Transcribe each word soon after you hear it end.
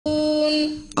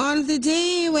On the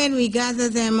day when we gather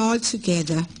them all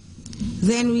together,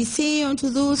 then we say unto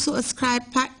those who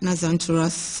ascribe partners unto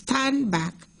us, stand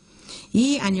back,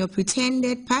 ye and your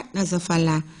pretended partners of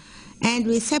Allah, and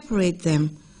we separate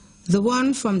them, the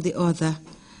one from the other,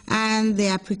 and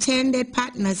their pretended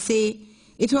partners say,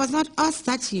 it was not us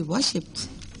that ye worshipped.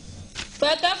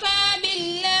 فَكَفَى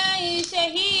بِاللَّهِ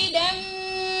شَهِيدًا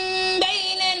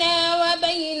بَيْنَنَا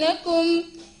وَبَيْنَكُمْ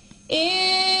إِن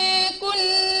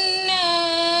كُنَّا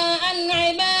عَنْ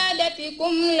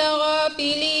عِبَادَتِكُمْ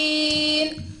لَغَافِلِينَ.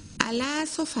 Allah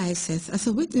suffices as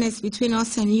a witness between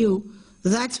us and you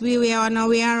that we were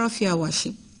unaware of your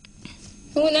worship.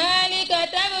 هُنَالِكَ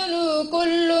تَبْلُو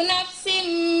كُلُّ نَفْسٍ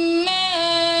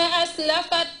مَا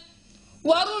أَسْلَفَتْ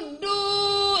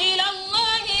وَرُدُّوا إِلَى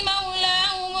اللَّهِ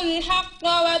مَوْلَاهُمُ الْحَقَّ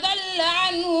وَضَلَّ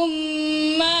عَنْهُم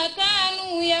مَا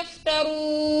كَانُوا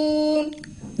يَفْتَرُونَ.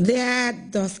 There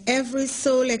does every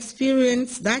soul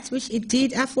experience that which it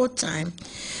did aforetime,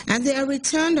 and they are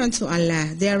returned unto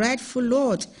Allah, their rightful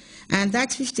Lord, and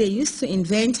that which they used to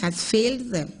invent has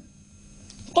failed them.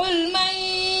 قُلْ مَنْ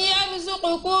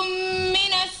يَرْزُقُكُم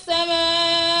مِّنَ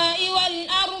السَّمَاءِ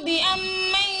وَالْأَرْضِ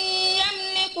أَمَّن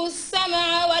يَمْلِكُ السَّمْعَ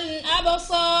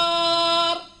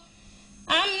وَالْأَبْصَارَ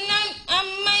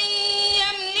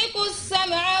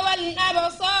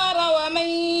وَمَن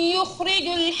يُخْرِجُ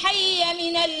الْحَيَّ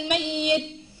مِنَ الْمَيِّتِ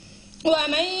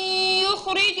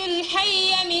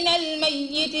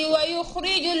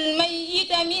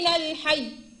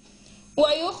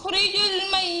وَيُخْرِجُ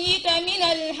الْمَيِّتَ مِنَ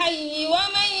الْحَيِّ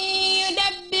وَمَن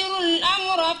يُدَبِّرُ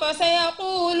الْأَمْرَ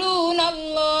فَسَيَقُولُونَ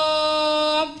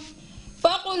اللَّهُ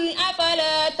فَقُلْ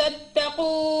أَفَلَا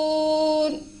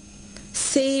تَتَّقُونَ.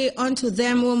 Say unto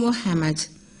them, O Muhammad,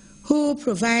 who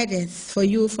provideth for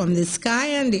you from the sky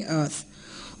and the earth,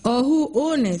 or who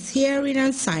owneth hearing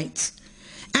and sight,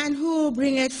 and who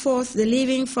bringeth forth the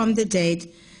living from the dead,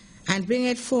 and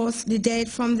bringeth forth the dead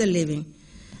from the living,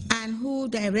 and who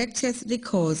directeth the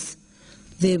cause?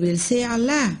 They will say,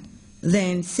 Allah.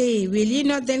 Then say, will ye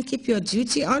not then keep your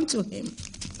duty unto him?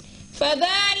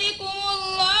 فَذَلِكُمُ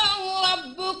اللَّهُ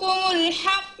رَبُّكُمُ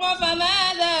الْحَقُّ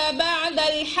فَمَاذَا بَعْدَ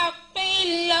الْحَقِّ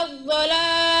إِلَّا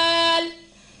الضَّلَالُ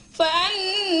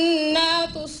فَأَنَّى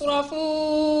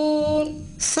تُصْرَفُونَ.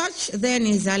 Such then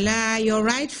is Allah, your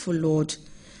rightful Lord.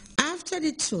 After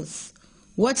the truth,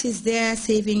 what is there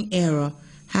saving error?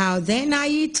 How then are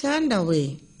ye turned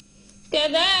away?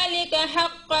 كَذَلِكَ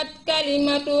حَقَّتْ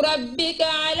كَلِمَةُ رَبِّكَ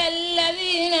عَلَى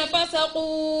الَّذِينَ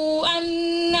فَسَقُوا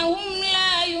أَنَّهُمْ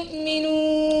لَا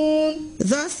يُؤْمِنُونَ.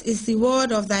 Thus is the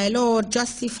word of thy Lord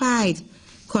justified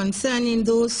concerning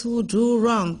those who do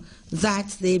wrong,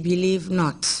 that they believe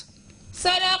not.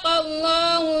 صدق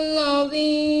الله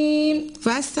العظيم.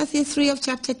 Verse 33 of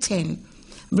chapter 10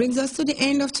 brings us to the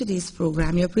end of today's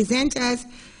program. Your presenters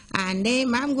are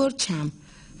Name Mamgur Cham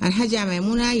and Haja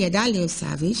Maimuna Yadalio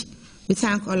Savage. We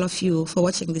thank all of you for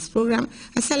watching this program.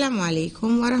 Assalamu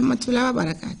alaikum wa rahmatullahi wa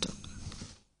barakatuh.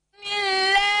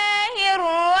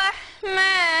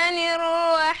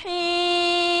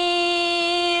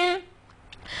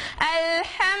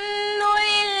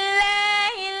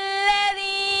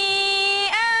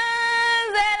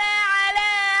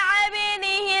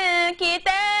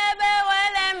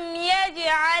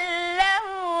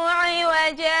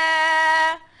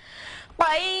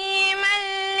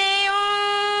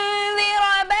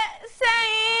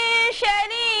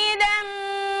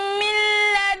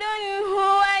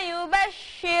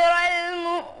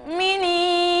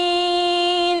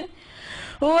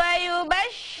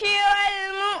 ويبشر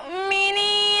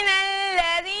المؤمنين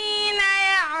الذين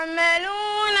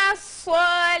يعملون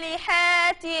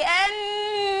الصالحات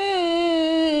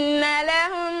أن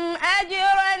لهم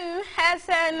أجرا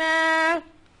حسنا.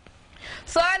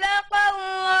 صدق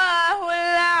الله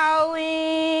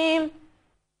العظيم.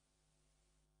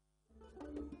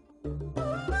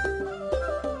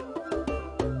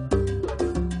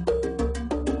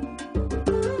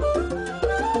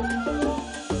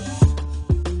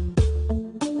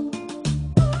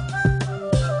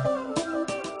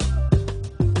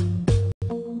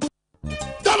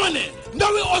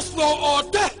 Ndawi Oslo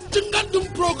ote Tingandum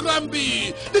program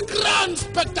bi the grand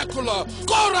spectacular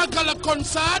Kora Gala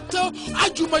concert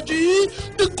Ajumaji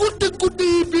the good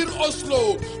bir Oslo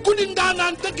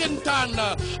Kudindanan Tegentana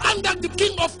and the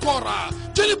king of Kora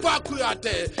Jeliba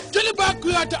Kuyate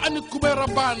and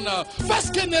Kuberabana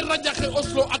Faskene Rajache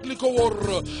Oslo Akliko War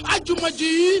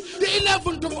Ajumaji the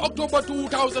 11th of October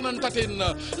 2013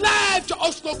 live to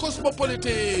Oslo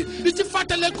Cosmopolitan di ci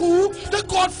fàttaleku the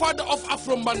godfather of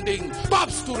Afro Manding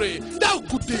Babs Touré daaw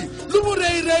guddi lu mu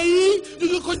rëy rëy ñu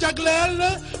ngi ko jagleel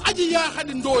aji yaa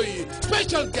Xadi Ndooy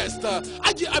special guest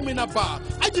aji Amina Ba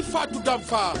aji Fatou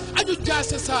Damfa aji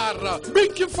Jaase Sarr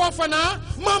Binki Fofana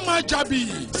Mama Jabi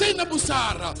Seynabou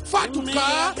Sarr Fatou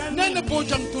Ka Nene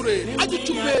Bojang Touré aji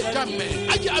Cumbe Jamme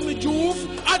aji Ami Diouf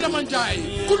Adama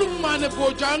Ndiaye Kulum Mane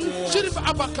Bojang Chérif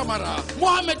Abba Kamara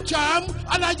Mohamed Cham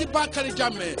Alhaji Bakari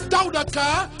Jamme Dawda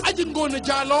Ka aji Ngone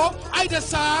Diallo Aïda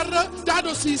Sarr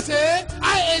Dado Cissé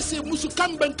IAC Musu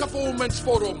Kamben Kafa Women's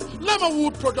Forum Lama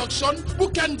Wood Production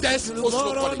Bukan Des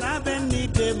Oslo Koli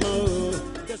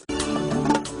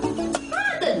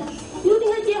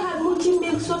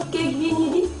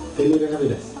te lii rek a fi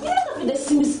des. lii rek a fi des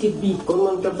si biscuit bii. kon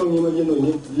man carton yi ma jëndoon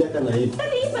yëpp lekk naa yëpp. te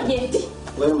lii fa jeeti.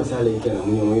 waaye ma saa léegi kenn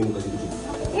mu ñëw ma yónni ko si bitig.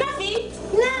 Nafi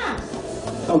naa.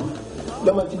 am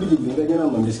dama ci bitig bi nga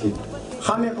jëndal ma biscuit.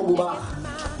 xamee ko bu baax.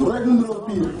 rek nduroo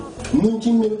pire. mu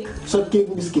ci milk sot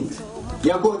cake biscuit.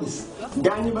 yaa koo gis.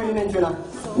 gaañ ñi bari nañ fi nag.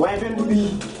 waaye benn bii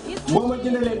boo ma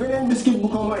jëndalee beneen biscuit bu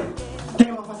ko mooy.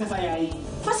 tee ma fase sa yaay.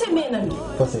 fase mee na mi.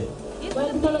 fase.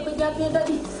 waaye dina la ko jàppee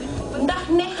dadi. ndax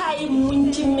ne xaay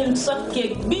muñ ci mil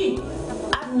sotkeeg bii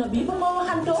àdduna bi ba ma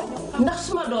waxantoo ndax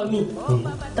suma doom yi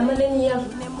dama leen yar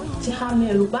ci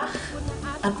xàmmee lu baax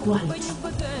ak qualité.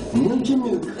 muñ ci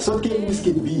mil sotkeeg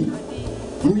biscuit bii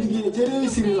ñu liggéey ca réew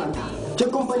Sri Lanka ca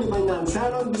compagnie bañ naan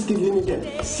Ceylon Biscuit Limited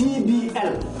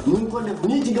CBL ñu ngi ko def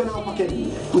nii ci gannaaw paquet bi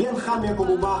ngeen xàmmee ko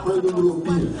bu baax lay dundaloo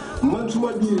biir man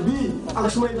suma biir bii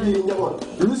ak sumay biir njaboot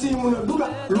lu siy mun a duga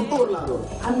lu óor laa doon.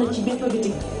 am na ci bépp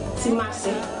bitik si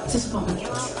marché si supermarket.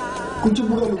 ku ci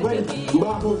bëgg lu bari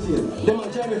mbaa boo siyee demal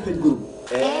ca RFH group.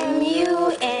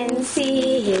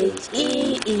 MUNCHEE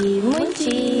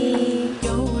Munchi.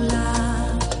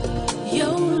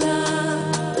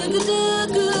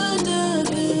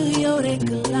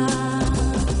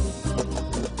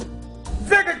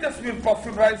 Vega Jasmine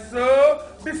Perfume Rice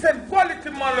di seen qualité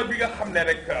la bi nga xam ne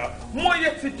rek moo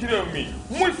yegg si ci réew mi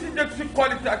muy si njëg si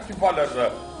qualité ak si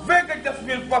valeur Vega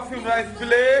Jasmine Perfume Rice bi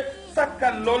lee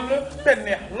sakkan lool te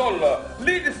neex lool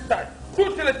lii di stage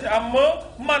tuuti la ci am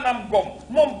maanaam gom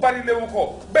moom bari lewu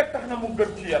ko ba tax na mu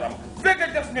gën ci yaram Vega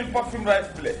Jasmine Perfume Rice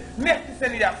bi lee neex ci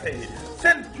seen yaase yi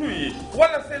seen cuy yi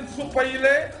wala seen suppa yi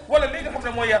lee wala li nga xam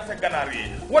ne mooy yaase ganaar yi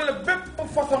wala bépp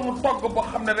façon mu togg boo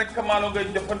xam ne rek maalo ngay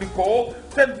jëfandikoo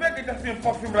seen Vega Jasmine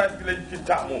Perfume Rice bi lañ ci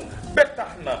taamu ba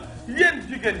tax na yéen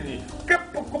jigéen ñi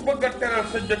képp ku bëgg a teral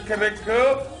sa jëkkër rek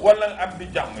wala am di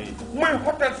jàmm yi muy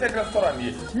hôtel seeg restaurant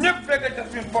yi ñëpp Vega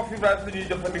Jasmine Perfume Rice la ñuy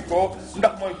jëfandikoo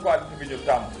ndax mooy qualité bi ñu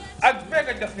taamu ak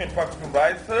Vega Jasmine Perfume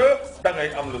Rice da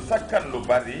ngay am lu sakkan lu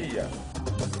bari